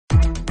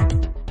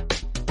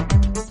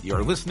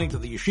You're listening to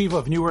the Yeshiva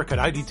of Newark at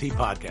IDT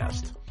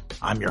podcast.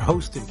 I'm your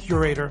host and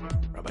curator,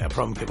 Rabbi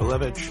Abram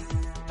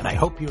Kibalevich, and I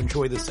hope you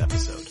enjoy this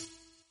episode.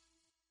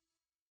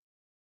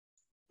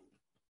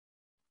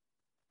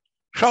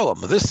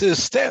 Shalom, this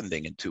is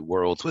Standing in Two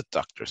Worlds with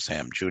Dr.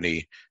 Sam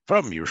Juni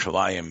from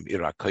Yerushalayim,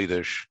 Iraq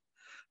Kodesh.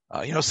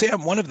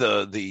 Sam, one of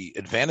the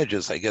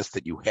advantages, I guess,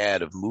 that you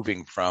had of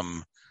moving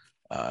from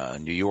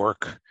New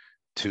York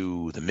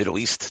to the Middle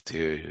East,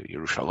 to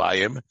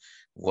Yerushalayim,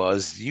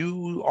 was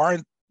you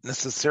aren't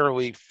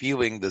necessarily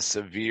feeling the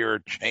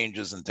severe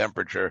changes in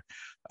temperature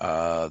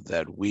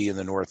that we in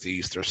the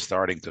Northeast are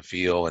starting to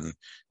feel and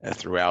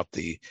throughout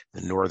the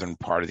northern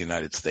part of the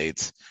United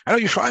States. I know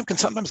Yerushalayim can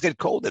sometimes get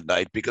cold at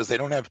night because they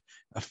don't have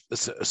a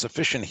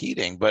sufficient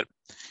heating, but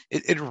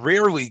it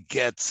rarely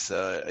gets,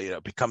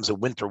 becomes a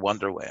winter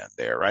wonderland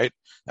there, right?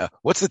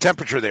 What's the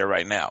temperature there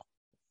right now?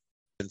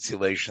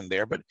 Insulation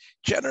there, but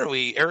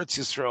generally Eretz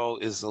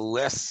Yisrael is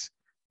less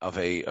of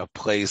a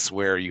place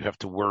where you have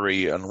to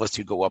worry, unless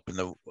you go up in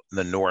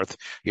the north,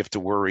 you have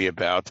to worry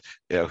about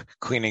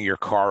cleaning your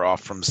car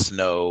off from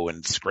snow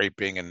and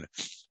scraping and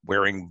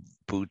wearing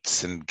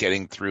boots and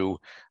getting through.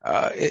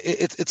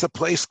 It's a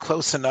place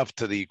close enough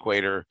to the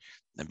equator,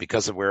 and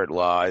because of where it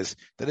lies,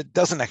 that it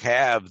doesn't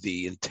have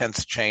the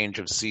intense change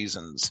of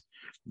seasons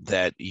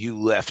that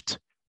you left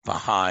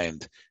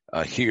behind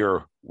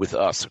here with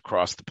us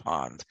across the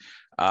pond.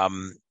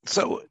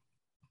 So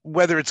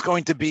whether it's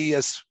going to be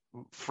as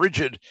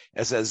frigid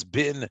as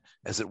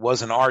it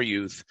was in our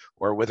youth,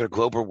 or whether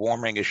global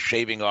warming is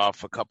shaving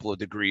off a couple of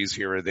degrees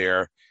here or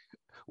there,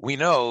 we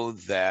know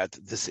that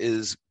this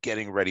is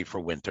getting ready for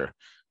winter.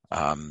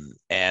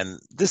 And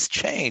this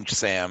change,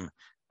 Sam,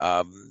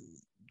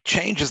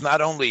 change is not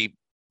only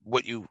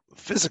what you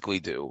physically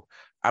do.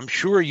 I'm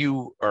sure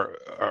you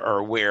are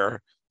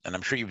aware, and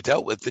I'm sure you've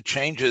dealt with the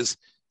changes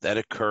that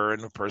occur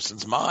in a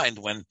person's mind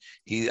when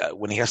he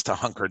has to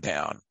hunker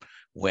down,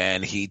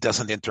 when he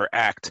doesn't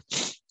interact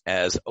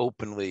as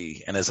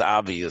openly and as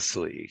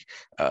obviously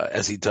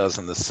as he does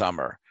in the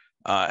summer.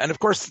 And of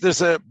course,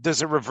 there's a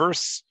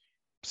reverse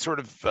sort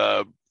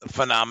of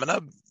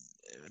phenomena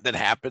that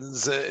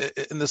happens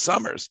in the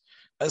summers.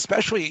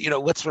 Especially,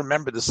 let's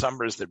remember the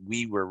summers that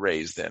we were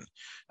raised in.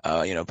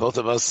 Both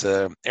of us,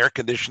 air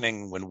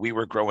conditioning when we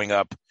were growing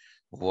up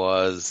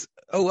was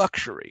a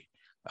luxury.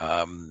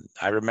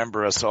 I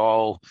remember us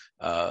all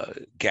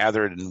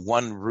gathered in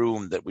one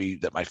room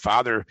that my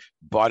father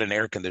bought an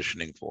air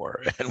conditioning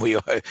for, and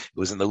it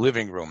was in the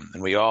living room,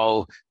 and we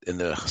all, in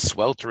the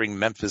sweltering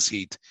Memphis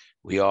heat,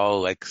 we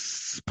all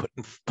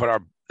put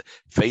our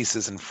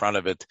faces in front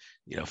of it,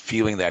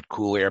 feeling that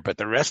cool air. But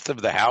the rest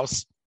of the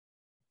house,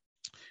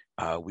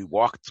 we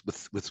walked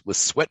with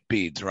sweat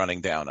beads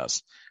running down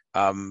us.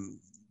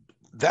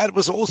 That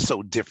was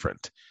also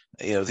different.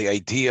 The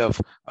idea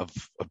of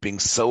being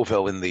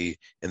Sovil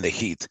in the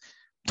heat.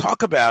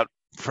 Talk about,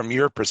 from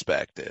your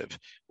perspective,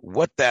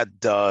 what that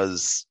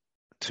does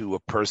to a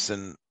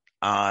person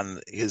in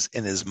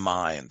his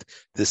mind,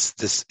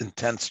 this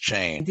intense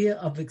change. Idea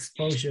of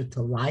exposure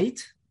to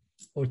light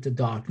or to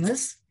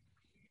darkness.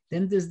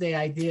 Then there's the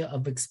idea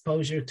of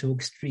exposure to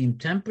extreme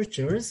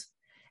temperatures.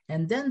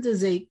 And then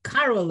there's a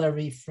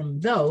corollary from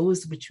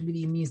those, which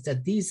really means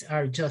that these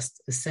are just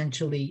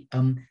essentially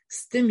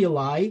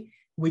stimuli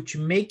which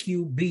make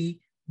you be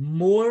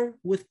more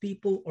with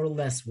people or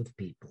less with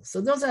people.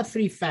 So those are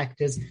three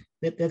factors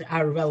that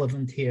are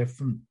relevant here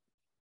from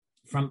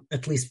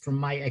at least from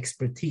my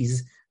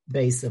expertise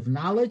base of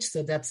knowledge.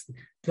 So that's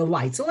the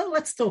light. So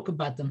let's talk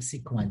about them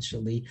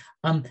sequentially.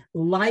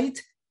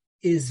 Light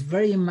is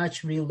very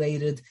much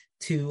related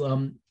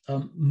to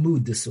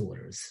mood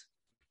disorders.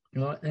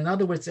 In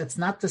other words, that's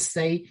not to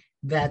say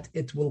that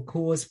it will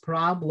cause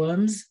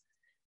problems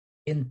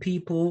in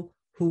people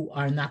who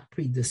are not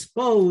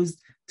predisposed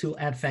to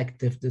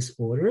affective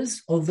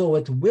disorders, although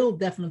it will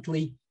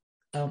definitely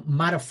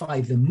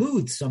modify the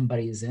mood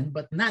somebody is in,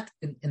 but not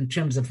in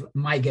terms of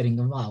my getting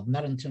involved,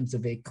 not in terms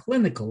of a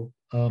clinical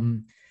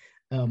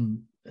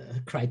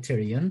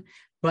criterion,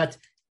 but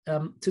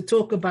to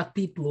talk about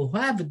people who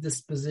have a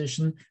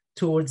disposition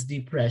towards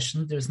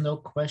depression, there's no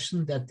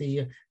question that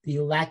the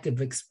lack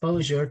of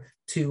exposure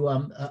to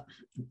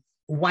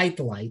white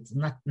light,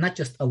 not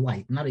just a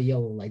light, not a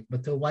yellow light,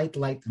 but the white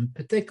light in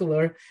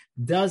particular,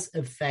 does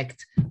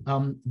affect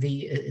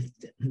the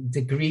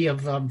degree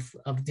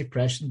of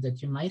depression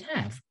that you might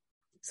have.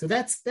 So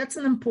that's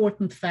an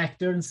important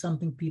factor and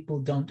something people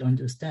don't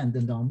understand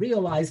and don't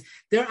realize.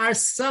 There are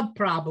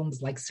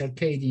sub-problems like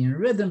circadian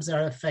rhythms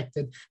are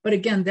affected, but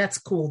again, that's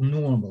called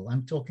normal.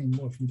 I'm talking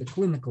more from the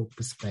clinical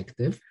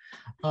perspective.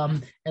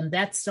 And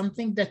that's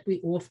something that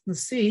we often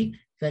see,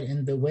 that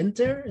in the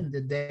winter, in the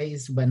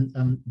days when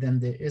then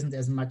there isn't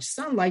as much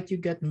sunlight, you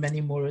get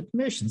many more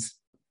admissions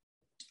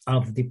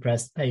of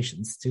depressed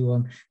patients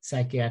to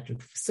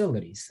psychiatric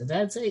facilities. So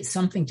that's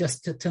something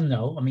just to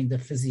know. I mean, the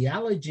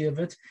physiology of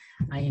it,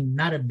 I am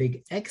not a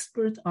big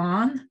expert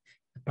on.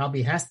 It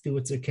probably has to do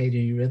with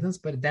circadian rhythms,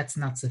 but that's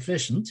not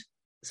sufficient.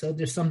 So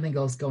there's something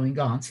else going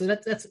on. So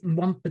that's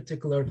one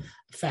particular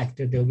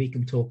factor that we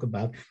can talk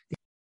about.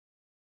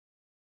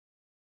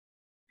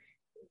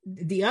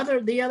 the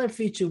other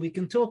feature we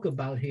can talk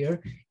about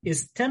here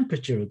is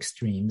temperature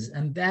extremes,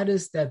 and that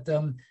is that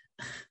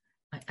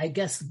I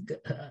guess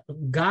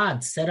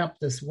God set up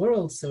this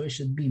world so it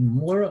should be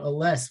more or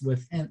less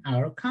within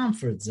our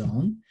comfort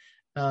zone.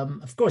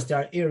 Of course, there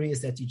are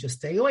areas that you just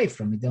stay away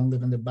from. You don't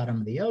live on the bottom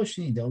of the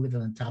ocean. You don't live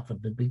on the top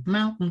of the big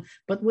mountain.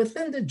 But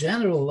within the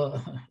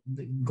general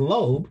the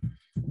globe,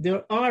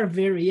 there are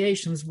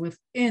variations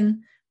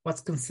within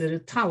what's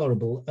considered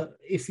tolerable.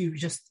 If you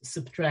just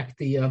subtract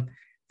the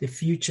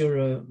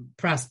future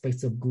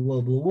prospects of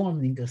global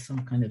warming or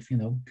some kind of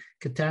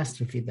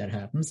catastrophe that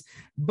happens,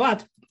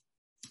 but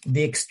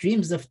the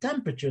extremes of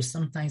temperature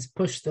sometimes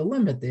push the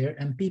limit there,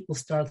 and people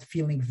start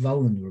feeling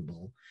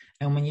vulnerable.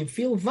 And when you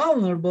feel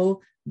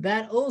vulnerable,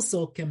 that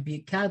also can be a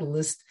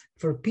catalyst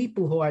for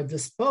people who are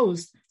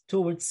disposed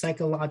towards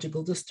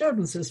psychological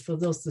disturbances, for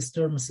those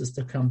disturbances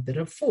to come to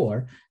the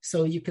fore.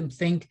 So you can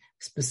think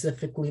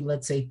specifically,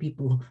 let's say,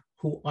 people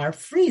who are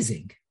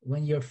freezing.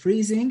 When you're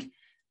freezing,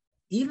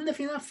 even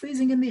if you're not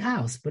freezing in the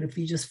house, but if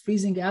you're just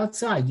freezing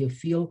outside, you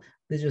feel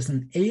there's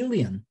an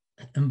alien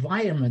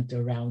environment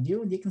around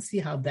you, and you can see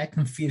how that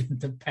can feed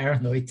into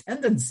paranoid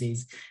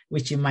tendencies,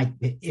 which you might,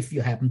 if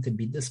you happen to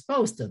be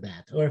disposed to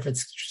that. Or if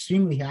it's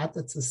extremely hot,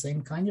 it's the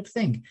same kind of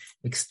thing.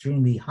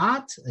 Extremely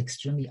hot,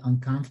 extremely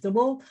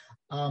uncomfortable.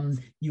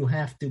 You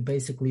have to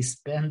basically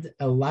spend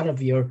a lot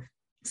of your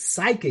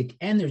psychic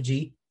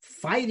energy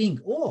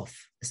fighting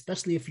off,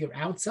 especially if you're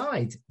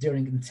outside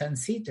during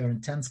intense heat or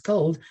intense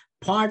cold.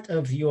 Part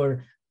of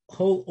your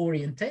whole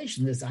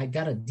orientation is, I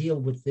got to deal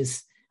with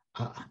this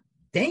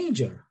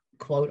danger,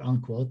 quote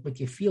unquote, but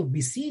you feel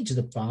besieged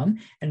upon.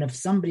 And if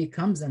somebody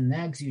comes and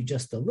nags you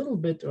just a little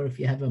bit, or if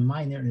you have a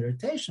minor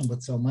irritation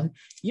with someone,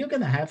 you're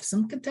going to have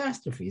some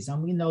catastrophes.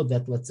 And we know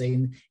that, let's say,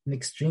 in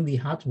extremely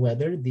hot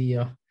weather,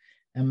 the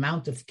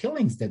amount of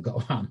killings that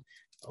go on,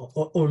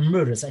 or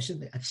murders,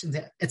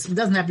 it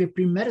doesn't have to be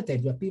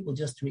premeditated, but people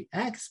just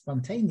react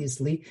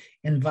spontaneously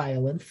in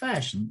violent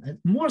fashion.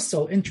 More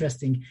so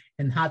interesting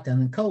in hot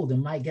than in cold.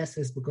 And my guess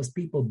is because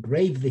people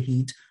brave the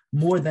heat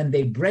more than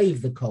they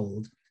brave the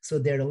cold. So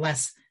they're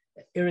less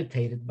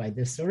irritated by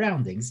their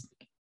surroundings.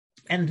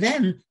 And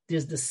then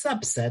there's the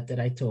subset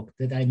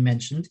that I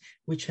mentioned,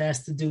 which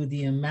has to do with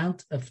the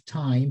amount of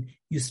time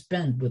you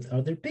spend with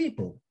other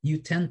people. You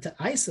tend to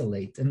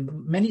isolate.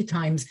 And many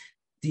times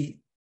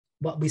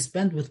what we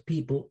spend with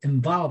people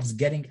involves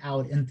getting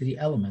out into the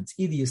elements.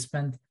 Either you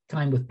spend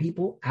time with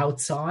people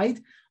outside,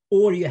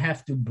 or you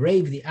have to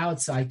brave the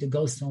outside to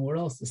go somewhere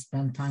else to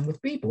spend time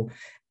with people.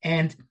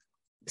 And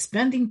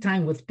spending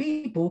time with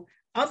people,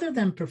 other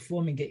than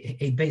performing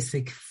a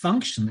basic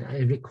function,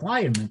 a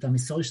requirement,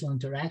 social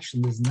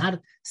interaction is not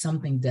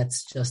something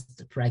that's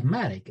just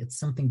pragmatic. It's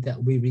something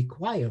that we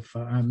require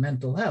for our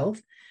mental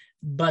health.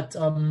 But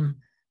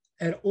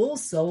it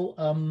also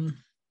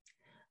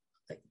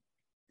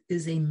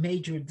is a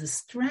major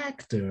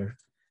distractor.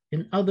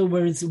 In other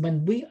words,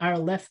 when we are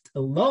left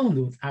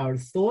alone with our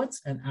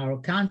thoughts and our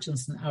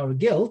conscience and our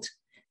guilt,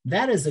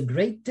 that is a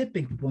great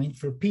tipping point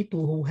for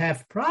people who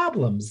have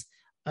problems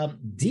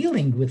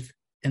dealing with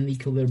an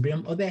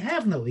equilibrium, or they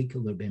have no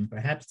equilibrium.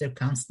 Perhaps they're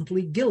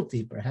constantly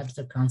guilty. Perhaps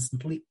they're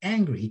constantly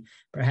angry.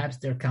 Perhaps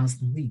they're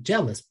constantly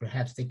jealous.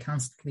 Perhaps they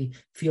constantly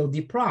feel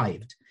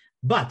deprived.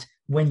 But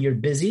when you're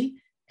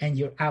busy and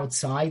you're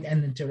outside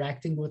and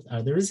interacting with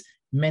others,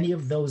 many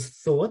of those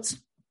thoughts,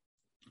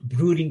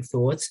 brooding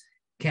thoughts,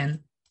 can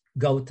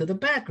go to the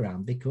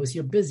background because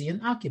you're busy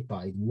and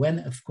occupied. When,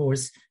 of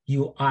course,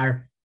 you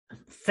are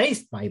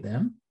faced by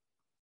them,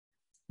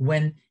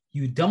 when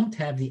you don't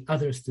have the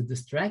others to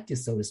distract you,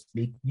 so to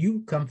speak,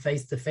 you come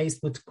face to face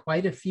with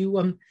quite a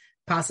few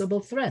possible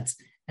threats,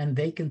 and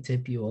they can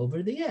tip you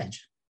over the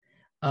edge.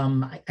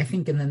 I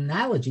think an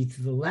analogy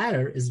to the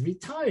latter is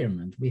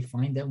retirement. We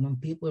find that when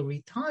people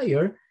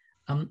retire,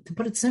 to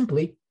put it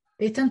simply,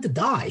 they tend to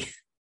die.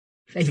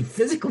 They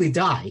physically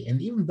die.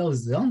 And even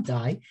those who don't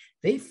die,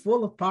 they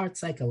fall apart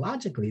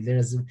psychologically.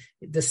 There's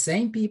the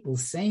same people,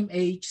 same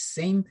age,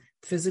 same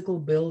physical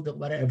build, or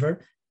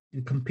whatever.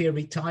 You compare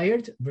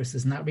retired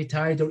versus not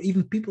retired, or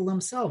even people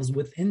themselves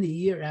within the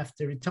year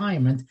after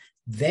retirement,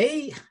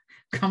 they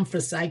come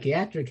for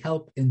psychiatric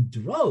help in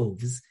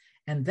droves.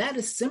 And that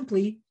is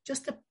simply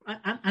just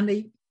on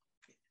a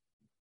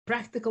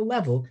practical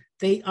level.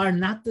 They are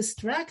not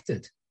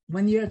distracted.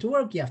 When you're at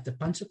work, you have to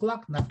punch the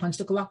clock, not punch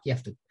the clock. You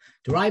have to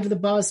drive the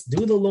bus,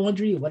 do the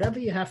laundry, whatever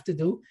you have to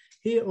do.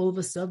 Here, all of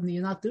a sudden,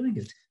 you're not doing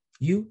it.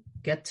 You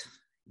get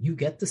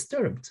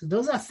disturbed. So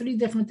those are three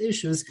different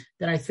issues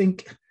that I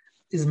think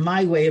is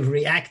my way of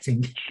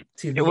reacting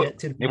to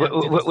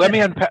let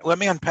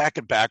me unpack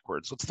it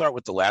backwards. Let's start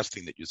with the last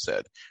thing that you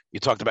said. You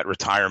talked about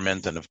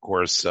retirement, and of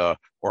course,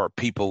 or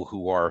people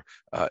who are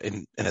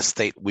in a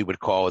state we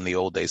would call in the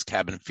old days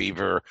cabin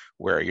fever,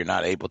 where you're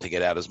not able to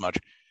get out as much.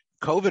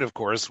 COVID, of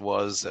course,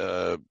 was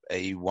a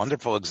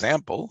wonderful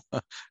example,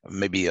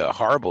 maybe a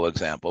horrible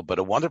example, but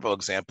a wonderful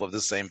example of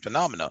the same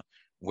phenomena,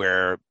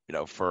 where,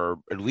 for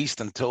at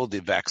least until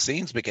the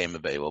vaccines became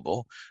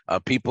available,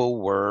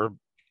 people were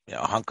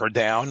hunkered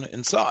down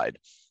inside.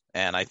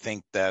 And I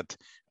think that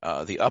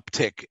the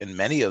uptick in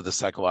many of the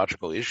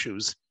psychological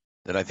issues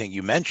that I think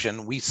you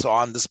mentioned, we saw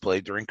on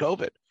display during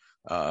COVID.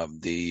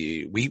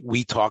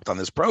 We talked on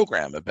this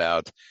program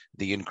about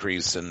the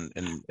increase in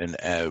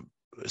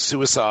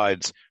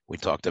suicides. We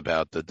talked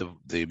about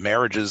the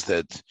marriages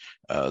that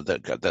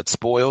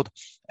spoiled.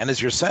 And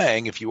as you're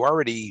saying, if you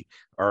already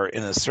are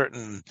in a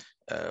certain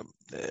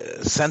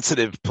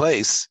sensitive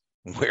place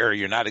where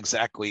you're not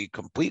exactly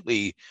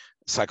completely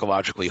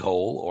psychologically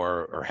whole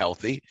or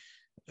healthy,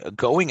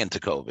 going into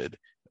COVID,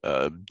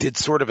 did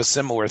sort of a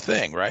similar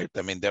thing, right?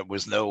 I mean, there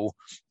was no,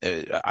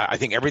 I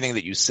think everything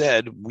that you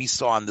said, we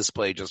saw on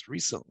display just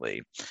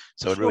recently.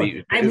 So sure.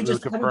 I would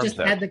just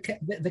that. add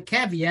the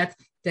caveat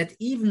that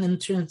even in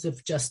terms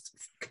of just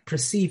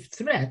perceived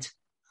threat,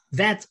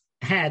 that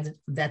had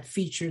that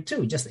feature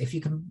too. Just if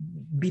you can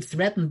be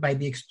threatened by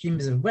the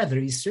extremes of weather,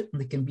 you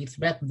certainly can be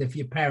threatened if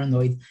you're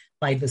paranoid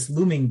by this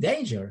looming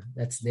danger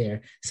that's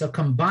there. So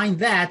combine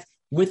that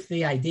with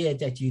the idea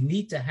that you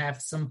need to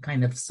have some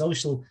kind of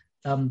social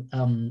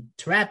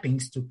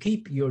trappings to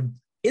keep your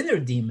inner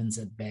demons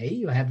at bay.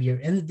 You have your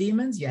inner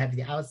demons, you have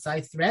the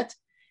outside threat.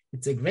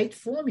 It's a great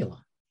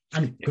formula. I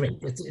mean, great.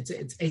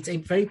 It's a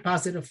very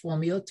positive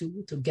formula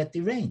to get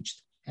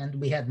deranged, and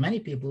we had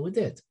many people who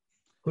did,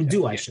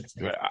 I should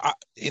say.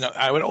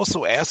 I would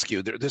also ask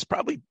you. There's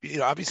probably,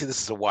 obviously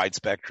this is a wide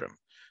spectrum,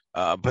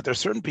 but there's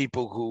certain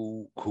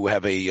people who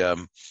have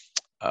an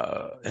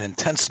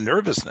intense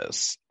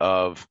nervousness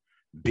of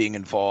being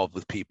involved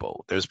with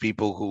people. There's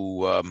people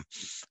who,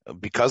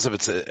 because of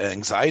its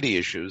anxiety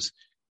issues,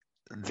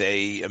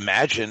 they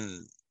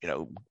imagine,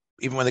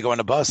 even when they go on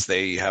a bus,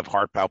 they have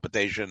heart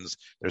palpitations.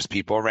 There's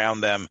people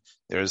around them.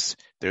 There's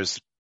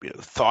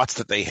thoughts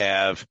that they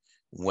have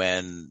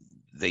when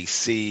they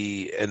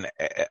see an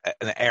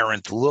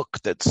errant look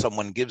that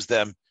someone gives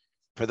them.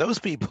 For those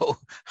people,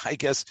 I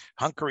guess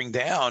hunkering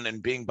down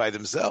and being by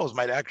themselves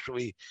might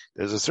actually,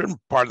 there's a certain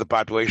part of the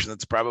population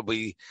that's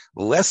probably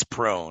less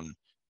prone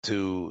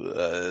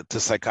to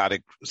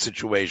psychotic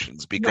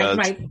situations, because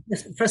right.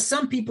 For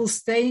some people,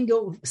 staying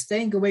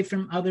away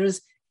from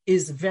others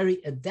is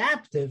very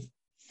adaptive.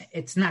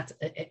 It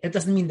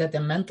doesn't mean that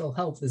their mental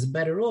health is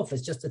better off.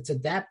 It's just it's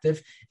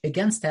adaptive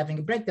against having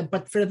a breakdown.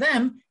 But for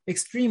them,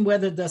 extreme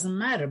weather doesn't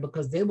matter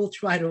because they will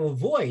try to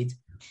avoid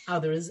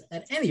others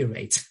at any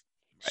rate.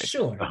 Right.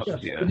 Sure.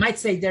 Yeah. You might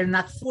say they're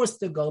not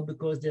forced to go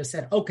because they're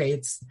said, okay,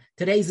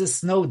 today's a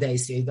snow day,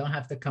 so you don't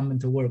have to come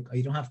into work or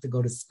you don't have to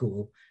go to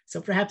school.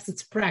 So perhaps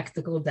it's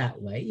practical that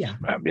way. Yeah.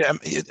 Yeah.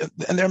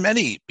 And there are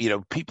many,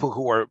 people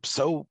who are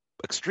so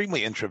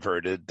extremely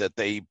introverted that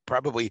they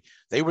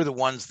were the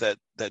ones that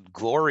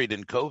gloried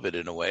in COVID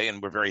in a way,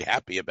 and were very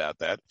happy about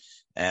that.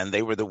 And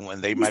they were the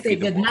one they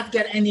did not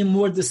get any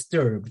more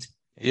disturbed.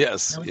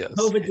 Yes, yes.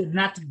 COVID did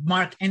not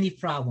mark any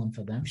problem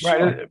for them.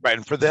 Sure. Right.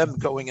 And for them,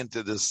 going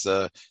into this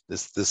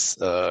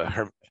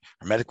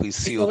hermetically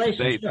sealed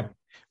state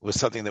was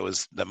something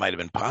that might have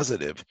been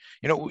positive.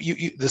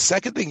 The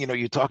second thing,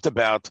 you talked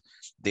about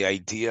the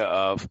idea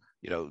of,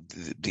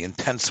 the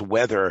intense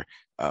weather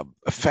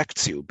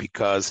affects you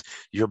because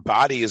your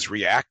body is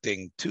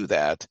reacting to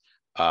that.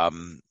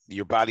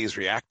 Your body is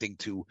reacting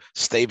to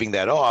staving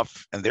that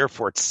off, and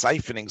therefore it's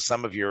siphoning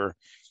some of your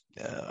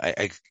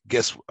I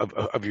guess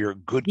of your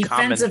good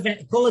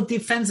call it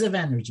defensive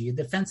energy,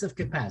 defensive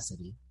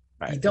capacity.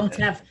 Right. You don't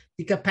have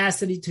the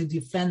capacity to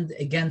defend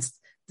against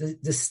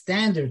the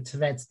standard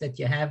threats that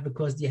you have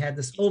because you have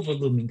this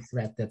overlooming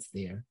threat that's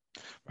there.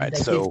 Right.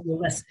 So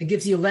it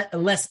gives you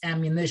less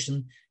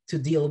ammunition to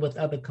deal with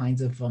other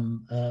kinds of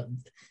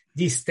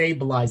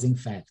destabilizing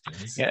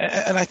factors.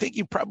 Yeah, and I think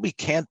you probably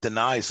can't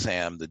deny,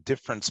 Sam, the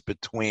difference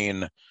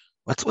between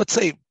let's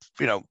say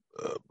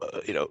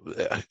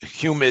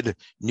humid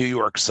New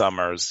York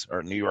summers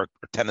or New York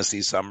or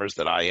Tennessee summers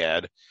that I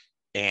had,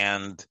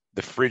 and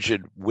the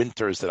frigid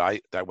winters that I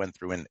went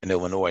through in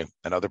Illinois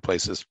and other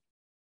places.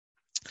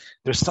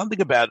 There's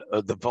something about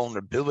the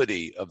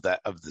vulnerability of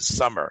the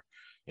summer,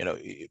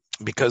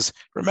 because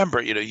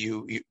remember,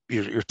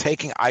 you're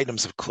taking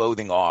items of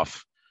clothing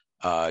off.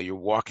 You're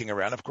walking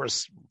around. Of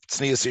course,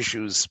 tznius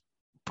issues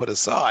put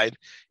aside,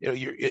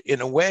 you're in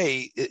a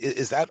way,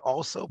 is that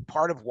also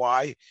part of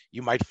why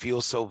you might feel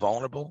so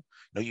vulnerable?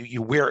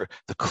 You wear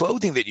the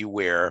clothing that you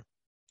wear,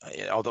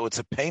 although it's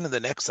a pain in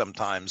the neck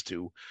sometimes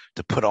to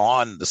put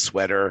on the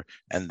sweater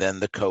and then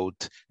the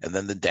coat and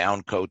then the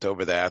down coat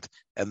over that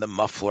and the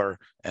muffler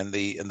and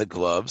the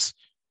gloves.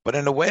 But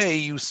in a way,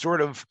 you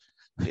sort of,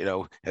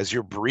 as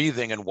you're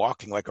breathing and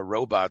walking like a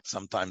robot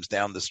sometimes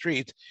down the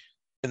street,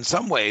 in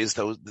some ways,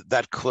 though,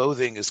 that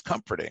clothing is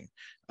comforting.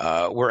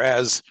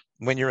 Whereas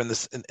when you're in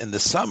the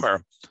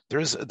summer,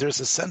 there's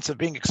a sense of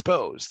being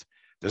exposed.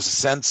 There's a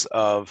sense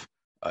of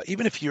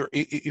even if your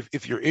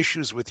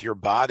issues with your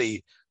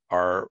body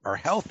are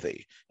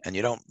healthy and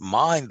you don't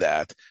mind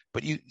that,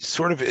 but you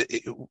sort of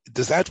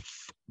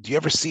do you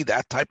ever see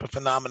that type of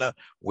phenomena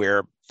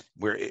where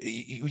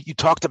you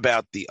talked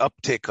about the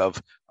uptick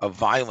of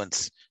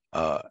violence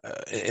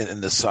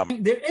in the summer?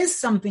 There is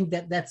something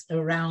that's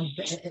around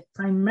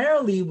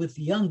primarily with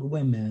young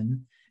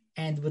women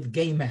and with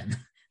gay men.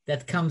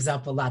 that comes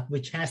up a lot,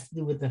 which has to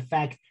do with the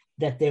fact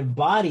that their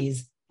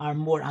bodies are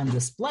more on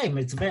display.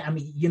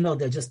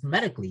 They're just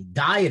medically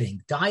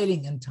dieting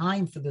in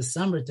time for the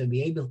summer to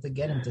be able to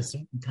get into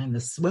certain kind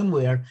of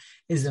swimwear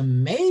is a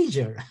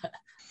major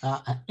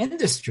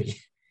industry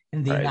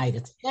in the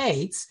United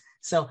States.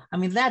 So,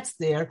 that's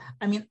there.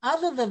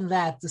 Other than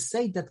that, to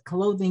say that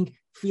clothing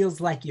feels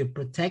like you're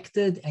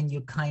protected and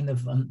you're kind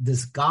of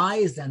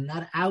disguised and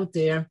not out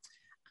there,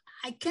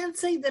 I can't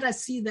say that I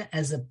see that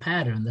as a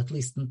pattern, at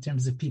least in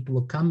terms of people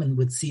who come in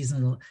with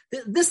seasonal.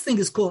 This thing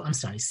is called,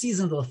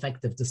 seasonal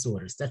affective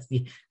disorders. That's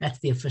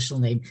the official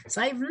name.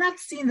 So I've not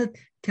seen it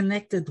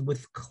connected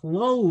with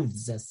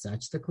clothes as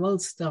such. The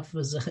clothes stuff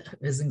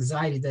is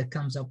anxiety that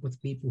comes up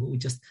with people who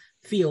just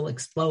feel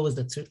exposed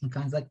at certain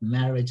kinds, like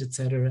marriage,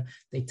 etc.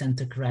 They tend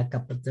to crack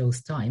up at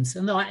those times.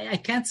 So no, I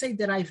can't say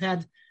that I've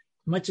had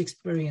much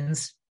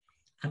experience,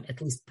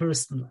 at least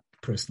personally,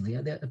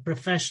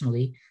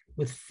 professionally,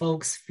 with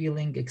folks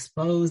feeling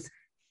exposed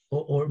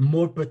or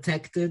more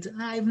protected.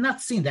 I've not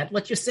seen that.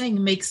 What you're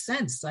saying makes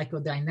sense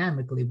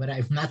psychodynamically, but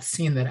I've not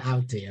seen it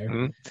out there.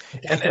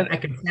 Mm-hmm. I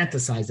can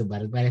fantasize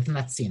about it, but I've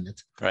not seen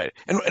it. Right.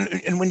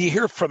 And when you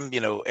hear from,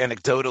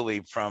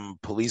 anecdotally from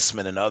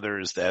policemen and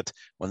others that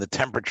when the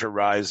temperature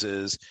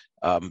rises,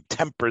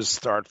 tempers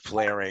start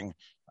flaring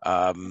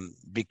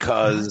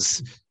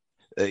because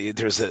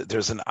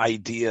there's an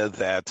idea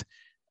that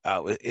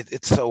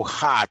it's so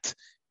hot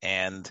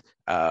and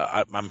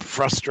I'm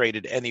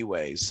frustrated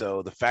anyway.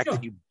 So the fact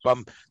that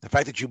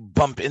you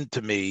bump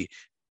into me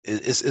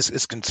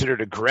is considered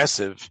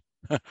aggressive,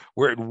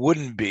 where it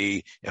wouldn't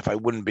be if I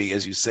wouldn't be,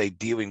 as you say,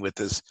 dealing with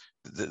this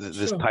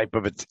type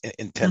of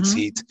intense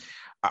heat.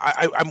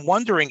 I'm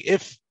wondering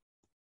if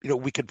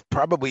we could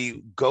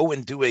probably go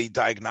and do a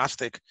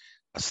diagnostic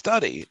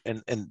study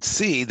and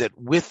see that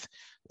with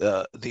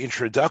the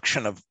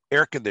introduction of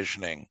air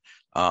conditioning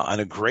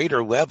on a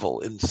greater level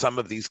in some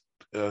of these.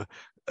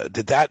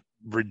 Did that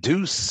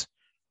reduce,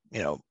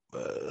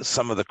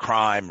 some of the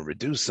crime,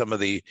 reduce some of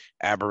the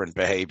aberrant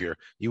behavior?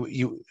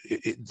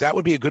 That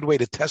would be a good way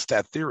to test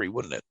that theory,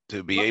 wouldn't it?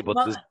 To be able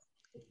to.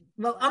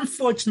 Well,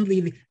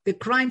 unfortunately, the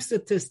crime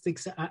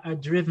statistics are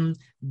driven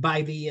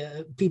by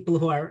the people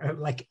who are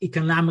like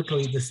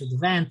economically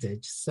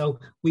disadvantaged. So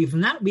we've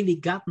not really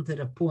gotten to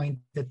the point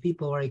that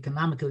people who are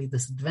economically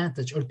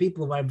disadvantaged or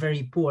people who are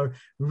very poor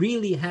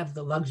really have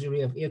the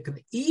luxury of air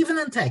conditioning. Even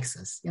in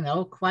Texas,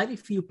 quite a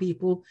few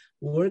people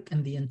work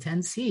in the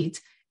intense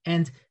heat,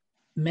 and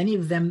many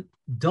of them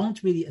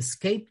don't really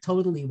escape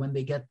totally when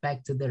they get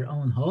back to their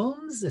own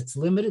homes. It's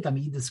limited.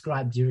 You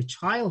described your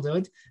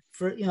childhood.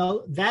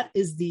 That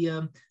is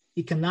the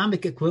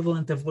economic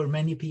equivalent of where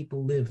many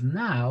people live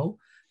now.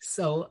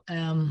 So,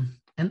 and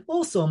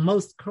also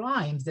most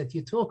crimes that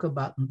you talk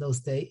about in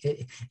those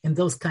days, in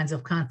those kinds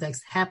of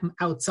contexts, happen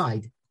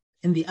outside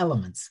in the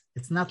elements.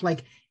 It's not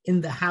like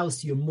in the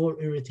house you're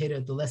more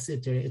irritated or less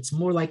irritated. It's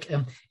more like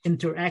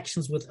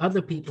interactions with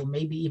other people,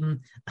 maybe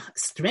even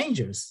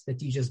strangers,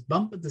 that you just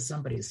bump into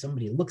somebody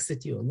looks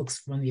at you or looks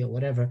funny or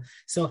whatever.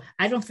 So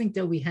I don't think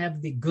that we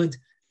have the good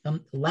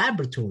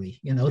laboratory,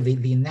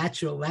 the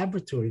natural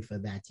laboratory for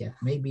that yet.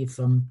 Maybe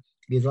from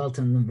the adult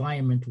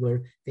environment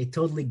where they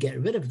totally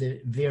get rid of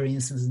the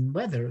variances in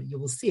weather, you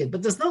will see it.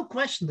 But there's no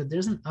question that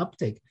there's an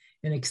uptick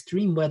in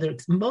extreme weather,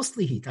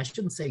 mostly heat. I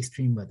shouldn't say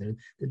extreme weather.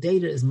 The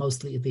data is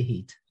mostly the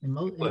heat. In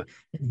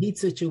heat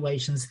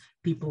situations,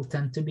 people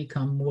tend to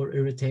become more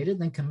irritated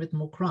and commit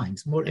more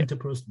crimes, more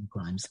interpersonal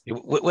crimes.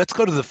 Let's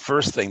go to the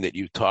first thing that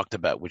you talked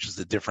about, which is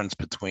the difference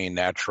between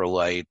natural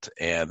light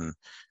and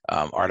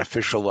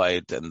artificial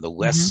light and the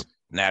less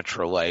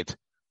natural light.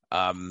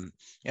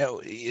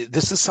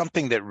 This is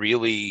something that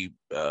really,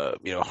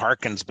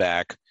 harkens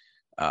back,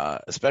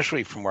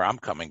 especially from where I'm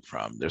coming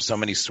from. There's so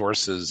many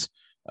sources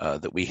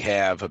that we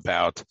have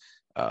about,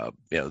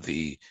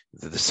 the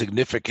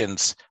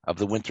significance of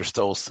the winter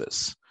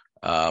solstice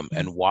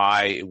and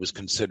why it was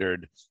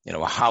considered,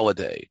 a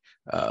holiday.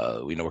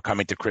 We're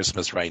coming to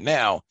Christmas right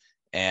now,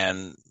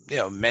 and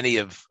many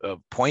have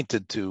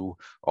pointed to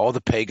all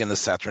the pagan, the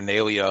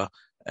Saturnalia,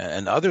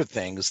 and other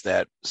things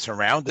that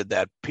surrounded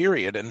that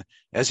period. And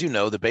as you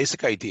know, the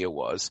basic idea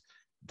was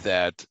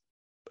that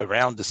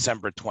around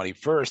December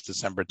 21st,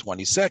 December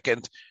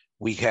 22nd,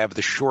 we have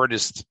the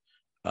shortest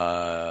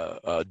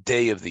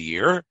day of the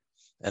year,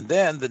 and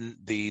then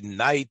the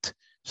night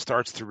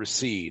starts to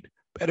recede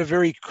at a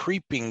very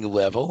creeping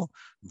level,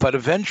 but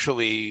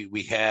eventually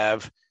we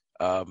have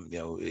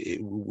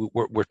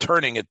we're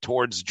turning it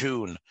towards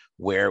June,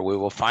 where we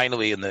will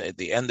finally, at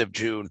the end of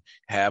June,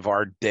 have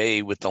our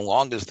day with the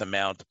longest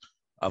amount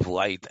of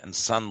light and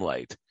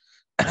sunlight.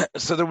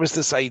 So there was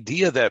this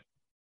idea that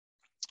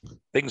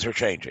things are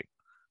changing.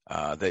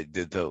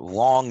 The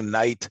long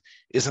night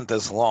isn't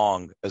as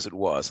long as it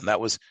was, and that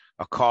was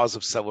a cause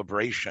of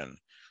celebration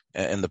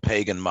in the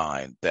pagan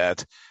mind,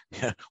 that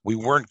we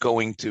weren't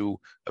going to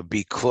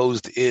be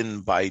closed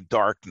in by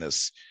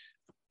darkness.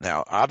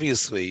 Now,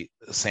 obviously,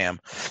 Sam,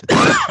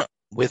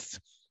 with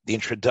the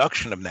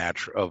introduction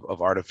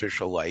of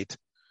artificial light,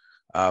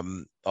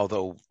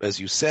 although, as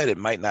you said, it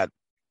might not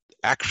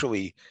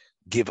actually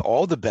give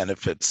all the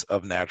benefits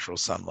of natural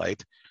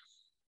sunlight,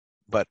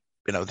 but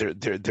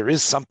there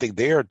is something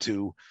there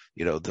to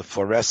the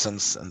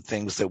fluorescence and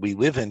things that we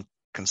live in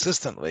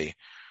consistently.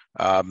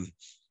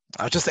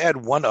 I'll just add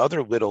one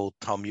other little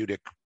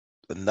Talmudic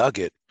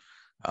nugget.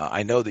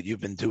 I know that you've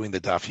been doing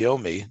the Daf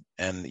Yomi,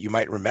 and you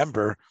might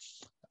remember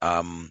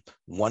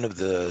one of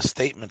the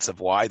statements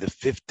of why the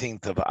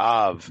 15th of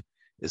Av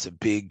is a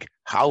big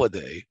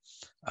holiday.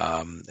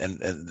 And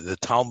the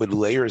Talmud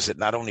layers it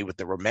not only with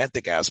the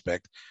romantic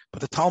aspect,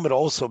 but the Talmud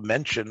also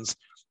mentions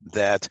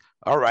that,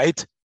 all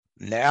right,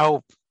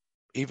 now,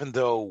 even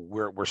though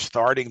we're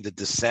starting the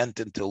descent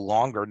into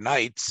longer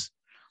nights,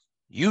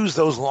 use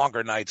those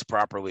longer nights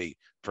properly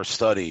for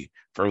study,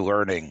 for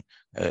learning.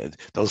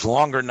 Those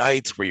longer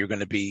nights where you're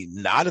going to be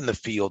not in the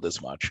field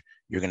as much,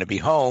 you're going to be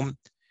home,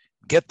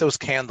 get those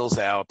candles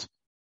out,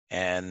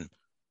 and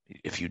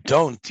if you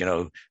don't,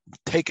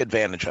 take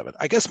advantage of it.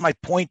 I guess my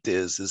point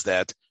is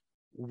that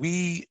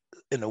we,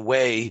 in a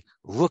way,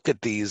 look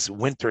at these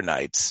winter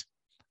nights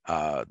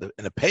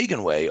in a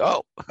pagan way.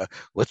 Oh,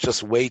 let's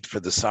just wait for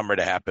the summer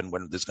to happen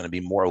when there's going to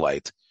be more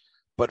light.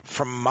 But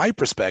from my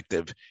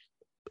perspective,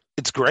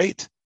 it's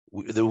great.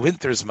 The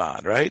winter's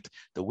man, right?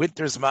 The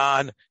winter's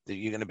man, that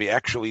you're going to be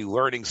actually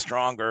learning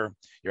stronger.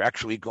 You're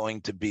actually going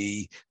to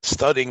be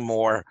studying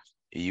more.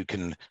 You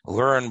can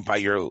learn by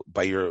your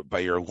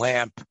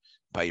lamp,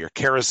 by your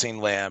kerosene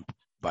lamp,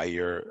 by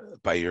your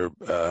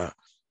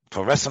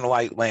fluorescent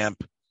light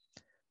lamp.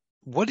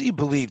 What do you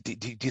believe?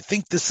 Do you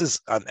think this is,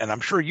 and I'm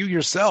sure you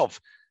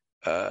yourself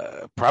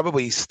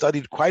probably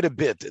studied quite a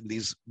bit in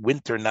these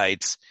winter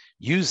nights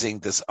using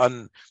this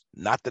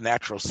not the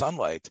natural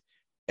sunlight,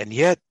 and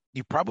yet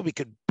you probably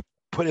could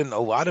put in a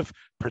lot of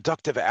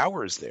productive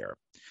hours there.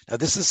 Now,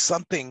 this is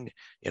something,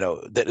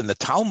 that in the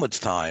Talmud's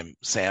time,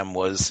 Sam,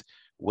 was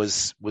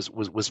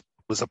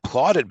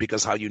applauded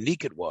because how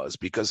unique it was,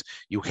 because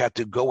you had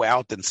to go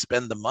out and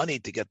spend the money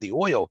to get the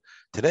oil.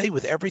 Today,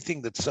 with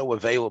everything that's so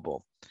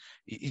available,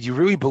 you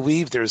really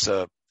believe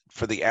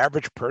for the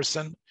average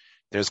person,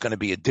 there's going to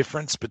be a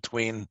difference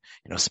between,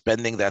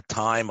 spending that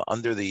time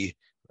under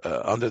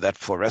that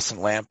fluorescent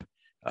lamp.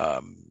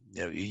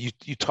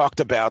 You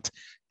talked about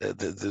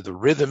the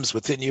rhythms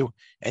within you,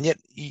 and yet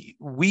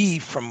we,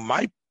 from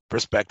my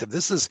perspective,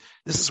 this is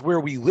where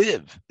we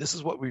live. This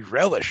is what we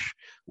relish.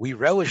 We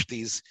relish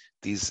these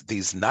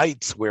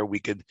nights where we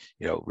could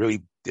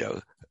really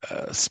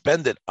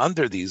spend it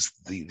under these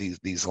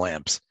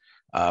lamps.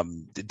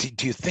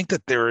 Do you think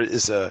that there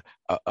is a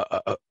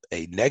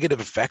negative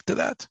effect to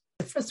that?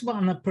 First of all,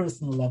 on a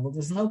personal level,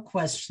 there's no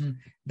question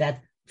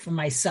that for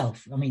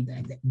myself,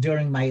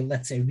 during my,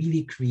 let's say,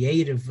 really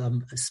creative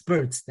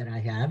spurts that I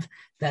have,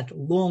 that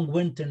long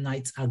winter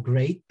nights are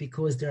great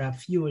because there are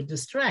fewer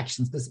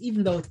distractions. Because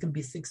even though it can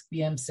be 6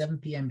 p.m., 7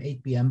 p.m.,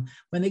 8 p.m.,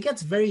 when it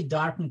gets very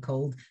dark and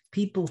cold,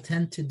 people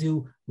tend to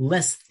do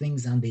less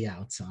things on the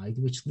outside,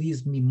 which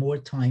leaves me more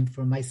time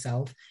for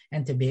myself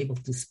and to be able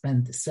to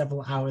spend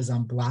several hours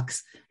on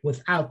blocks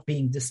without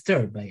being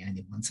disturbed by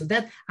anyone. So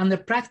that, on the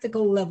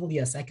practical level,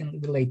 yes, I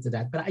can relate to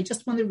that. But I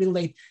just want to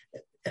relate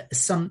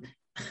some,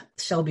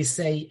 shall we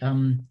say,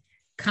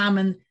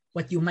 common,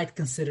 what you might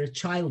consider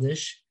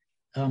childish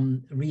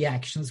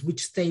reactions,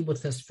 which stay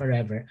with us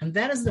forever. And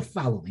that is the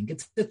following.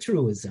 It's the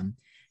truism.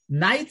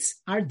 Nights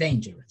are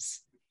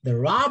dangerous. The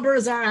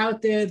robbers are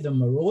out there. The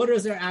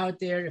marauders are out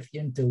there. If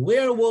you're into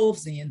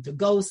werewolves and you're into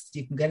ghosts,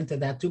 you can get into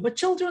that too. But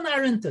children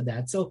are into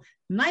that. So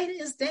night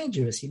is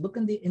dangerous. You look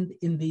in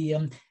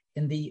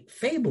the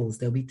fables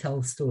that we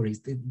tell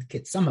stories, the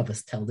kids, some of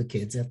us tell the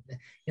kids,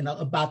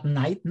 about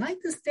night. Night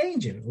is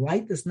danger.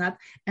 Light is not.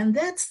 And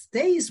that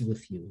stays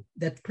with you,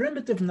 that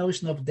primitive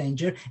notion of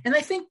danger. And I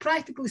think,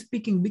 practically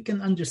speaking, we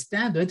can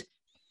understand it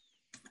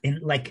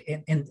in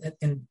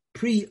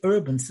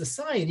pre-urban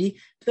society.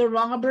 The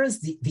robbers,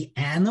 the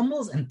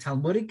animals, and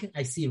Talmudic,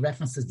 I see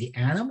references, the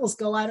animals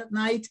go out at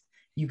night.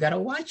 You got to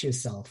watch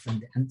yourself.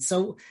 And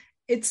so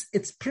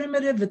it's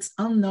primitive, it's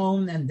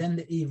unknown, and then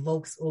it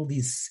evokes all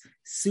these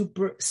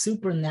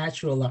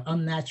supernatural or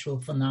unnatural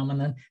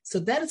phenomena. So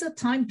that is a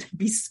time to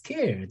be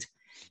scared.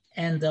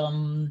 And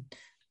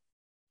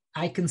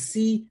I can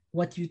see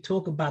what you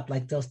talk about,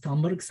 like those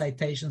Talmudic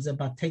citations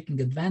about taking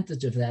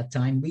advantage of that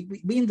time.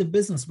 We in the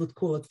business would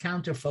call it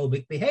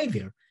counterphobic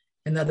behavior.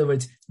 In other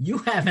words, you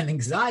have an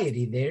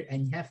anxiety there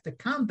and you have to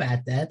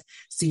combat that.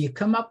 So you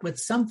come up with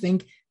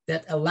something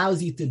that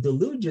allows you to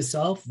delude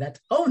yourself that,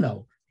 oh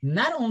no,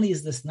 not only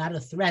is this not a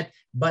threat,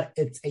 but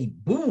it's a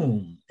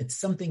boom. It's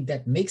something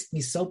that makes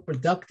me so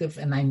productive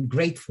and I'm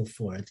grateful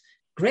for it.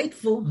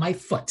 Grateful, my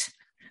foot.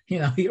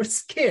 You're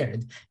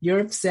scared, you're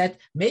upset.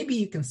 Maybe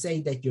you can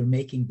say that you're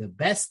making the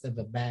best of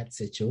a bad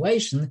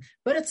situation,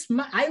 but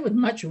I would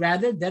much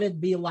rather that it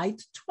be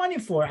light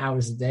 24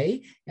 hours a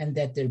day and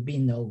that there be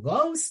no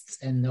ghosts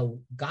and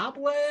no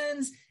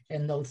goblins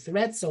and no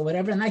threats or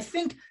whatever. And I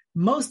think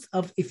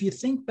if you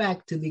think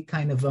back to the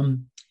kind of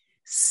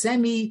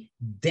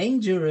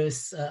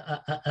semi-dangerous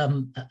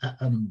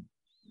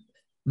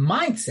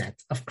mindset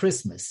of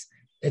Christmas,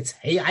 it's,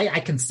 hey, I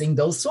can sing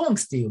those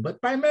songs to you,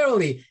 but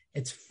primarily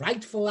it's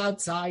frightful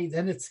outside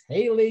and it's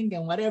hailing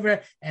and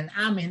whatever, and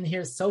I'm in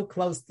here so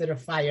close to the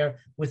fire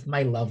with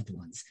my loved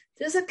ones.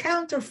 There's a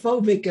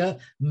counterphobic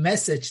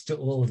message to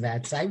all of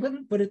that. So I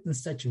wouldn't put it in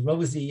such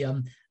rosy,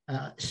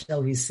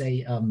 shall we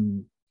say,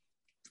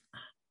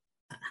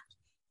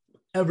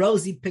 a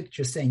rosy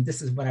picture saying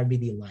this is what I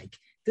really like.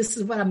 This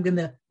is what I'm going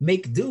to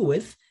make do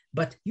with,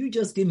 but you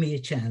just give me a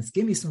chance.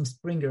 Give me some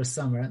spring or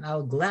summer, and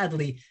I'll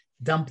gladly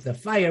dump the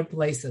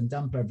fireplace and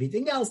dump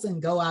everything else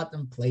and go out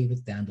and play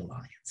with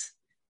dandelions.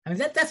 I mean,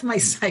 that's my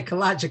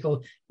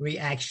psychological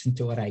reaction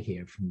to what I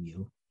hear from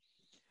you.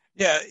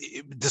 Yeah,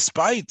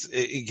 despite,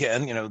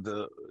 again,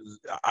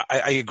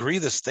 I agree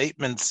the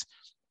statements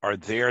are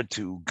there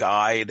to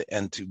guide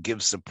and to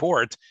give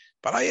support,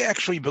 but I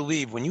actually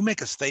believe when you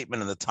make a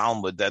statement in the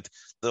Talmud that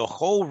the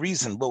whole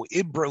reason, the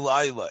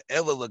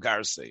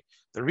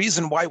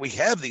reason why we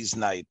have these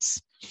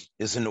nights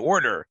is in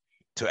order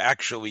to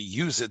actually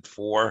use it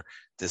for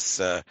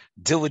this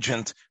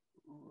diligent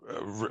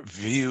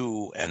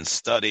review and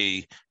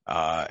study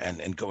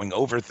and going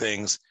over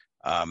things.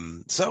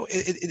 So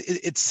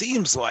it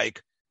seems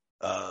like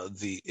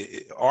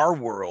our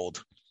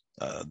world,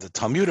 the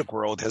Talmudic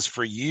world, has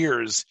for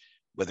years,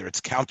 whether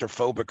it's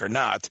counterphobic or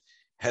not,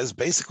 has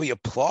basically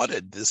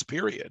applauded this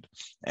period.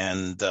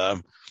 And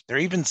there are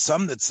even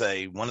some that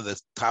say one of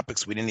the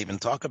topics we didn't even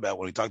talk about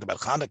when we talked about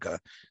Hanukkah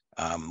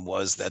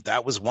was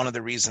that was one of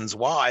the reasons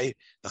why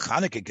the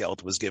Hanukkah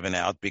Geld was given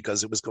out,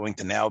 because it was going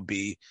to now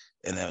be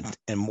in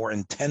a more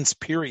intense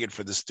period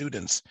for the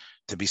students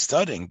to be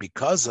studying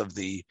because of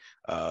the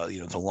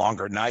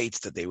longer nights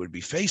that they would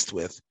be faced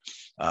with,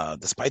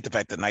 despite the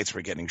fact that nights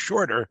were getting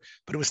shorter,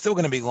 but it was still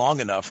going to be long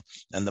enough.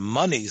 And the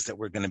monies that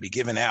were going to be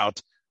given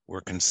out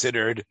were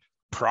considered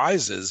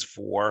prizes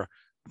for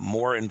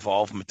more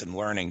involvement in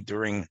learning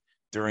during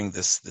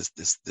this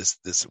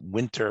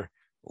winter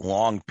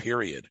long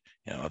period,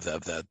 of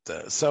that.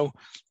 So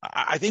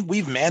I think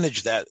we've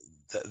managed that.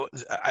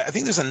 I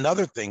think there's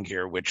another thing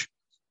here, which,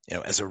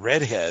 as a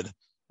redhead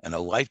and a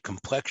light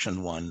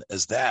complexion one,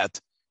 is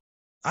that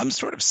I'm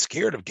sort of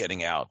scared of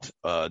getting out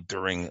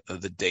during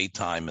the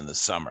daytime in the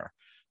summer.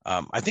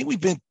 I think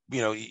we've been,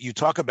 you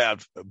talk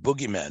about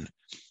boogeymen.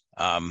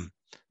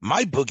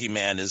 My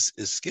boogeyman is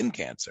skin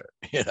cancer.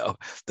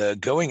 The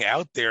going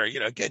out there,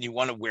 again, you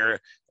want to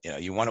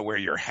wear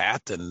your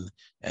hat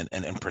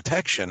and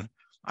protection.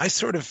 I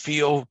sort of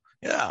feel,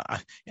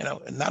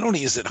 not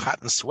only is it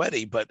hot and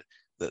sweaty, but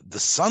the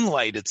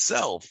sunlight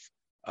itself,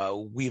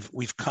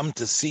 we've come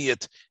to see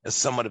it as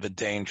somewhat of a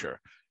danger.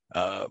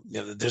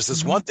 There's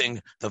this one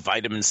thing, the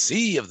vitamin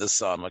C of the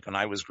sun, like when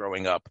I was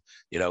growing up,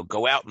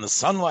 go out in the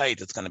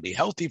sunlight, it's going to be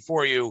healthy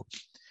for you.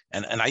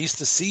 And I used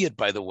to see it,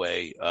 by the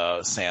way,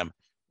 Sam,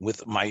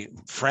 with my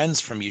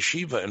friends from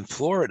yeshiva in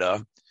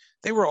Florida.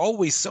 They were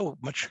always so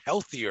much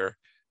healthier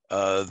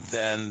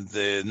than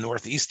the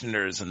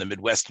Northeasterners and the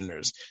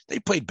Midwesterners. They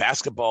played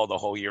basketball the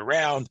whole year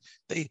round.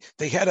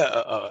 They had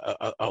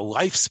a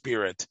life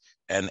spirit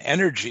and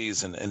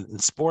energies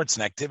and sports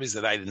and activities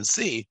that I didn't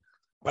see.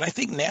 But I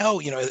think now,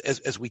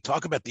 as we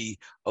talk about the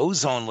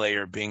ozone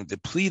layer being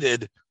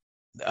depleted,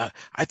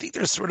 I think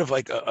there's sort of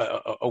like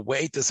a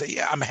way to say,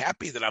 yeah, I'm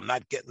happy that I'm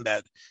not getting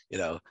that,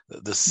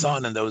 the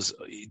sun and those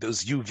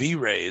UV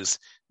rays.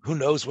 Who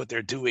knows what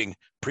they're doing,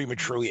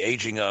 prematurely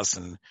aging us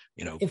and,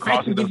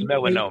 causing those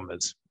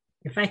melanomas.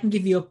 If I can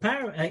give you a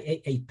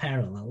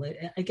parallel,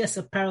 I guess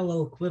a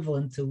parallel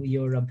equivalent to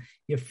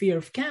your fear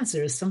of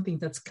cancer is something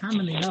that's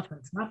common enough in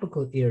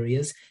tropical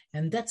areas,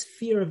 and that's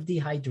fear of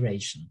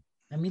dehydration.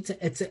 I mean,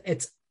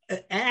 it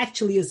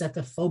actually is at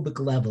the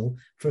phobic level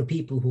for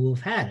people who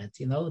have had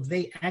it.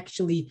 They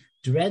actually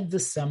dread the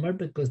summer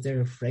because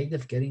they're afraid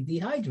of getting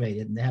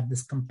dehydrated, and they have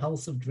this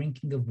compulsive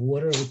drinking of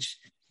water, which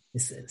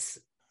is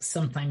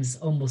sometimes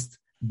almost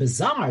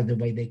bizarre the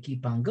way they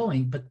keep on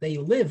going, but they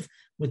live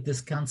with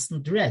this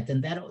constant dread,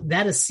 and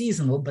that is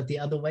seasonal, but the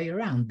other way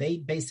around. They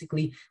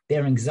basically,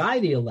 their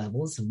anxiety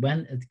levels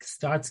when it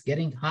starts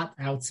getting hot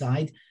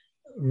outside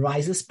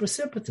rises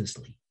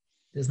precipitously.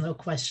 There's no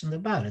question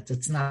about it.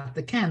 It's not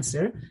the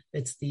cancer,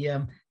 it's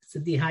the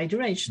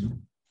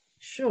dehydration.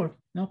 Sure.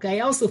 Okay.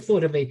 I also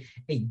thought of a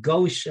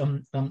gauche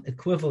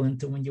equivalent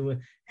to when you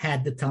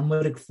had the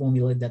Talmudic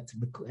formula that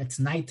it's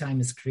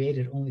nighttime is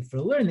created only for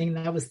learning.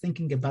 And I was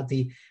thinking about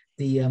the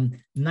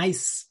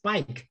nice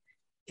spike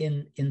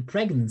in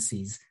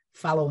pregnancies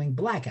following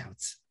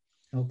blackouts.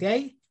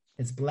 Okay.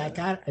 It's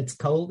blackout. It's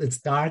cold. It's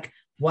dark.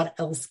 What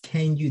else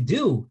can you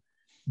do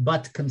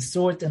but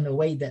consort in a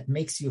way that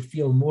makes you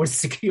feel more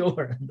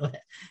secure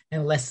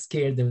and less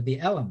scared of the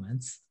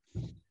elements?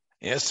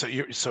 Yes,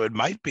 so it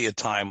might be a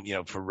time,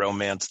 for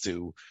romance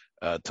to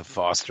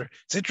foster.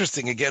 It's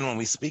interesting, again, when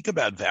we speak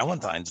about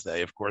Valentine's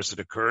Day, of course, it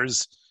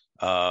occurs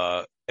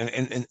in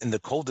the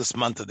coldest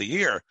month of the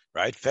year,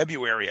 right?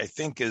 February, I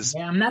think, is.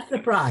 Yeah, I'm not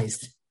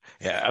surprised.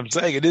 Yeah, I'm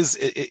saying it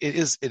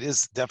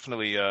is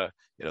definitely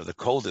the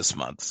coldest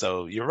month.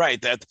 So you're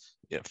right that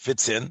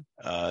fits in,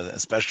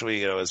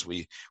 especially as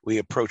we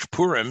approach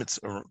Purim. It's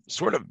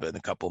sort of in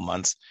a couple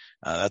months.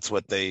 That's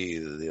what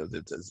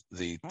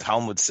the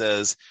Talmud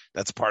says.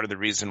 That's part of the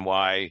reason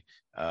why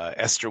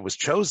Esther was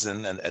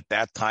chosen, and at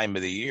that time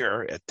of the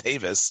year at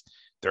Teves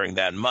during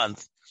that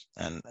month,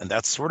 and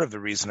that's sort of the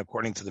reason,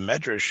 according to the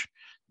Medrash,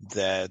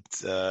 that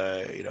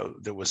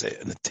there was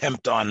an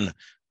attempt on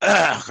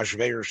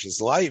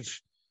Achashverosh's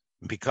life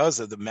because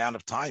of the amount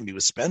of time he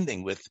was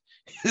spending with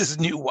his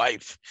new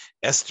wife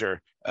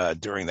Esther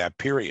during that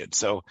period.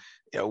 So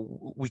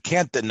we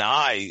can't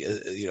deny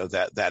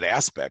that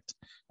aspect,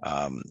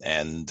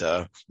 and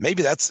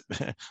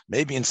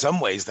maybe in some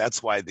ways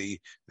that's why the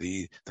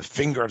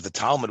finger of the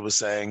Talmud was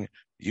saying,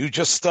 "You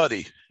just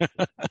study,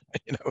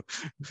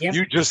 Yep.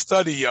 You just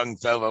study, young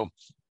fellow."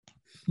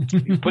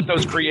 You put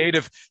those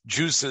creative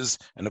juices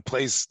in a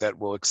place that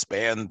will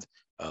expand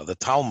the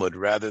Talmud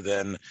rather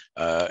than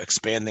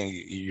expanding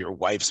your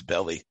wife's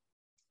belly.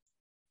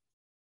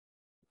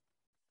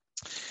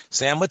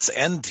 Sam, let's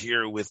end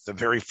here with the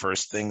very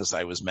first things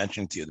I was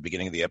mentioning to you at the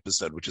beginning of the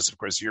episode, which is, of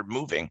course, you're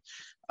moving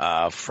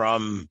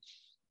from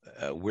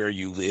where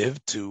you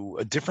live to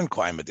a different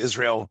climate.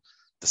 Israel,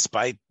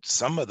 despite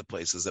some of the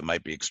places that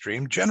might be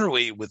extreme,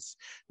 generally with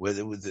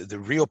the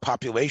real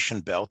population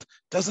belt,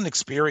 doesn't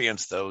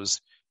experience those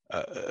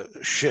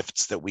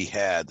shifts that we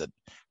had, that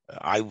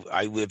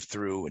I lived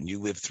through and you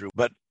lived through.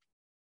 But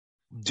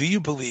do you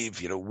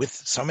believe, with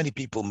so many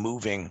people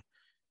moving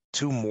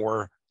to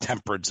more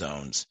temperate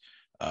zones,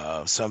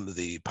 some of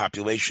the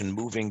population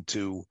moving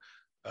to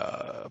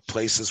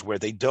places where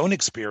they don't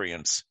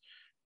experience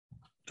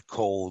the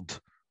cold,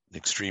 the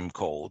extreme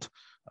cold,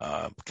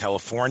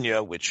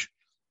 California, which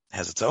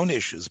has its own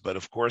issues, but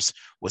of course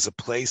was a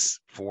place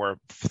for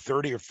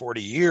 30 or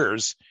 40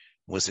 years,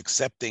 was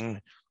accepting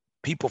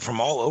people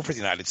from all over the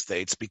United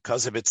States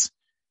because of its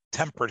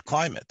temperate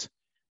climate,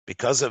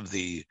 because of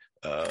the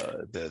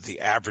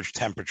average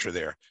temperature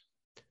there.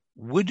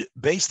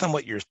 Based on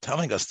what you're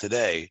telling us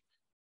today,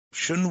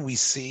 shouldn't we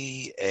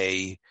see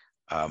a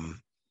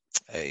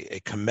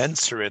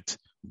commensurate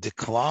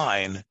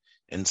decline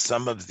in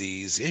some of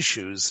these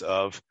issues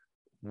of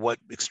what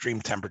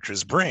extreme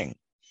temperatures bring?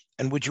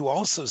 And would you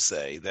also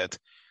say that,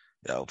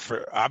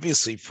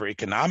 for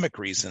economic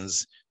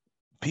reasons,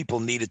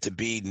 people needed to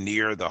be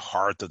near the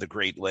heart of the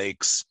Great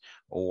Lakes,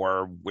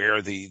 or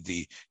where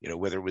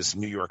whether it was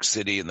New York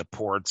City and the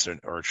ports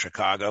or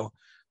Chicago,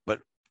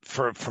 but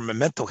from a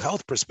mental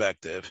health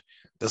perspective,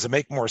 does it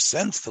make more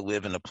sense to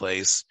live in a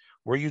place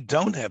where you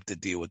don't have to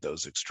deal with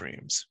those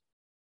extremes?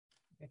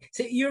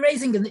 So you're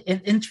raising an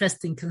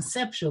interesting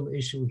conceptual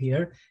issue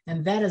here,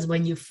 and that is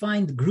when you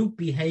find group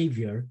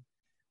behavior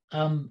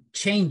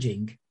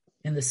changing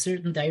in a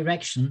certain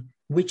direction,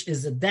 which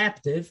is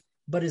adaptive,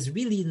 but is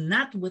really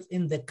not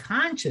within the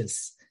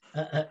conscious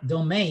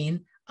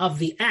domain of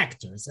the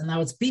actors. And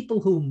now it's people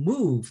who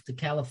move to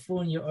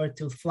California or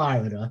to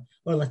Florida,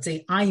 or let's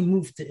say I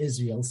moved to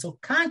Israel. So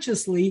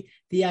consciously,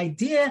 the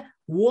idea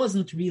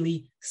wasn't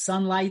really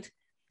sunlight,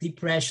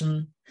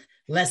 depression,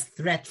 less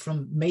threat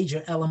from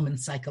major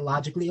elements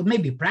psychologically, or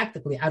maybe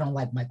practically. I don't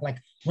like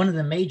one of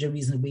the major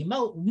reasons we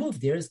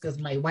moved here is because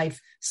my wife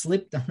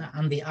slipped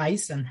on the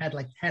ice and had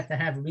to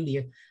have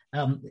really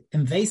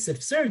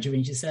invasive surgery.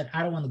 And she said,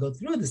 I don't want to go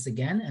through this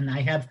again. And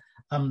I have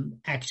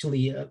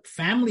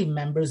family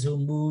members who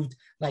moved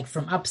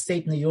from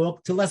upstate New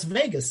York to Las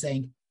Vegas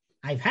saying,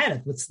 I've had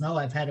it with snow,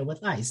 I've had it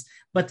with ice.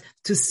 But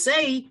to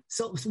say,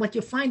 so what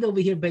you find over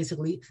here,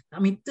 basically,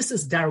 this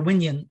is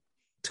Darwinian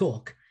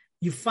talk.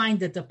 You find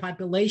that the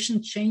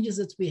population changes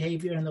its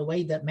behavior in a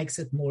way that makes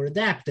it more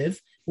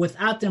adaptive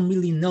without them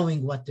really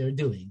knowing what they're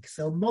doing.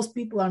 So most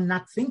people are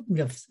not thinking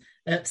of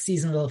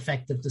seasonal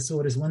affective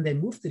disorders when they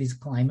move to these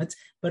climates,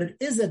 but it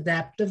is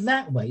adaptive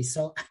that way.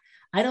 So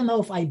I don't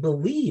know if I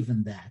believe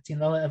in that.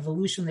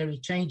 Evolutionary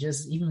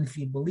changes, even if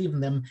you believe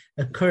in them,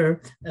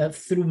 occur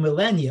through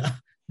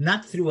millennia,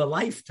 not through a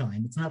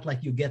lifetime. It's not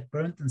like you get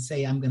burnt and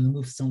say, I'm going to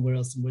move somewhere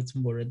else where it's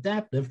more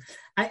adaptive.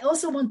 I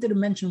also wanted to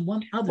mention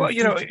one other.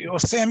 Well,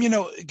 Sam,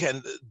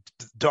 again,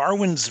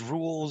 Darwin's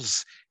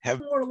rules have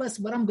more or less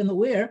what I'm going to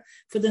wear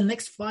for the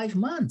next 5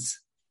 months.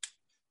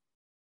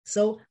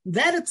 So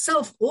that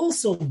itself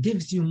also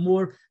gives you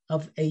more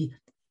of a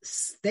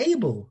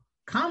stable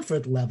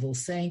comfort level,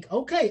 saying,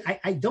 okay,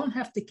 I don't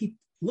have to keep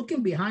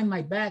looking behind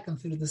my back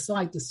and through the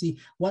side to see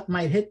what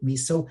might hit me.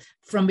 So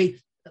from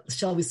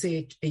shall we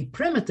say, a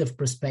primitive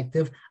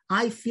perspective,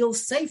 I feel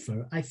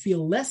safer. I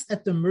feel less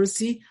at the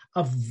mercy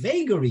of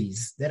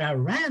vagaries that are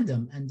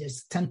random and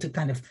just tend to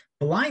kind of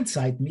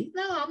blindside me.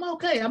 No, I'm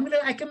okay.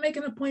 I can make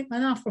an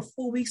appointment now for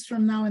 4 weeks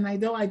from now, and I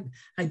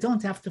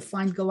don't have to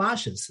find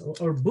galoshes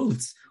or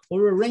boots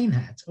or a rain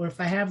hat. Or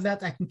if I have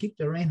that, I can keep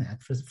the rain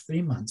hat for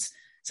 3 months.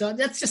 So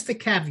that's just a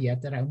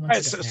caveat that I want to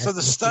add. So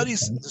the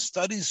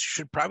studies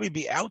should probably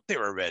be out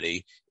there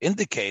already,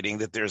 indicating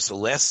that there's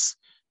less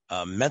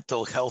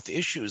mental health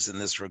issues in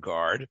this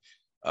regard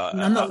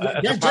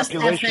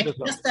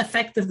just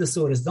affective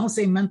disorders. Don't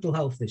say mental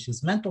health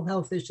issues. Mental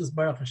health issues,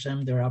 Baruch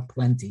Hashem, there are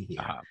plenty here.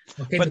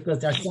 Because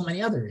there are so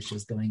many other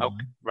issues going on.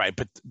 Right,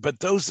 but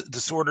those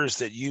disorders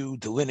that you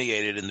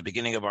delineated in the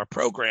beginning of our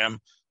program,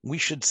 we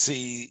should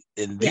see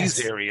in these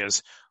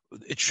areas.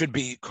 It should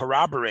be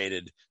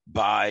corroborated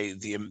by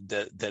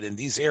that in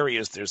these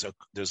areas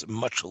there's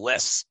much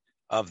less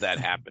of that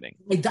happening.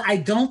 I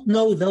don't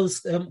know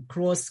those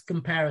cross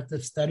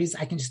comparative studies.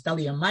 I can just tell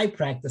you in my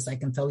practice, I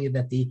can tell you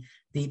that the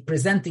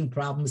presenting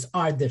problems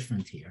are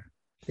different here.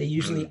 They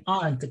usually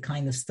aren't the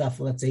kind of stuff,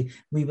 let's say,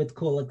 we would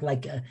call it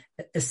like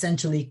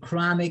essentially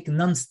chronic,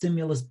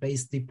 non-stimulus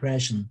based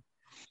depression.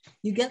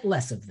 You get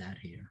less of that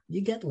here.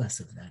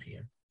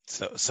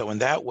 So in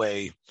that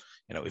way,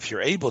 if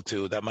you're able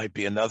to, that might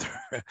be another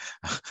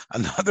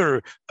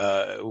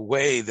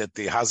way that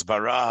the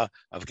hasbara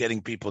of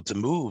getting people to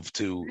move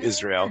to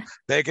Israel,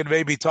 they can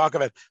maybe talk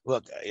about.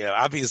 Look,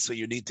 obviously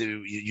you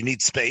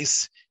need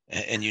space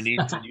and you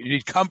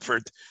need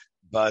comfort,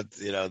 but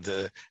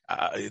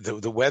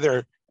the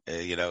weather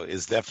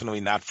is definitely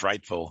not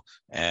frightful,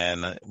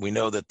 and we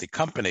know that the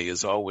company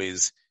is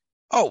always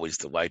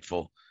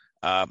delightful.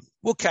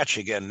 We'll catch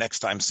you again next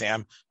time,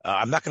 Sam.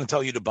 I'm not going to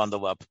tell you to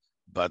bundle up.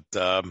 But,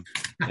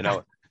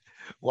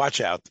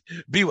 watch out.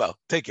 Be well.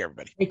 Take care,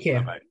 everybody. Take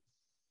care. Bye-bye.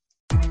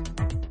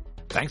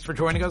 Thanks for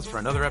joining us for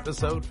another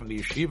episode from the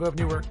Yeshiva of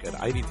Newark at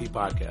IDT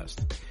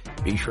Podcast.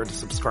 Be sure to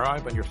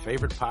subscribe on your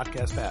favorite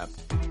podcast app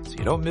so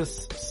you don't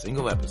miss a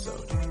single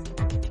episode.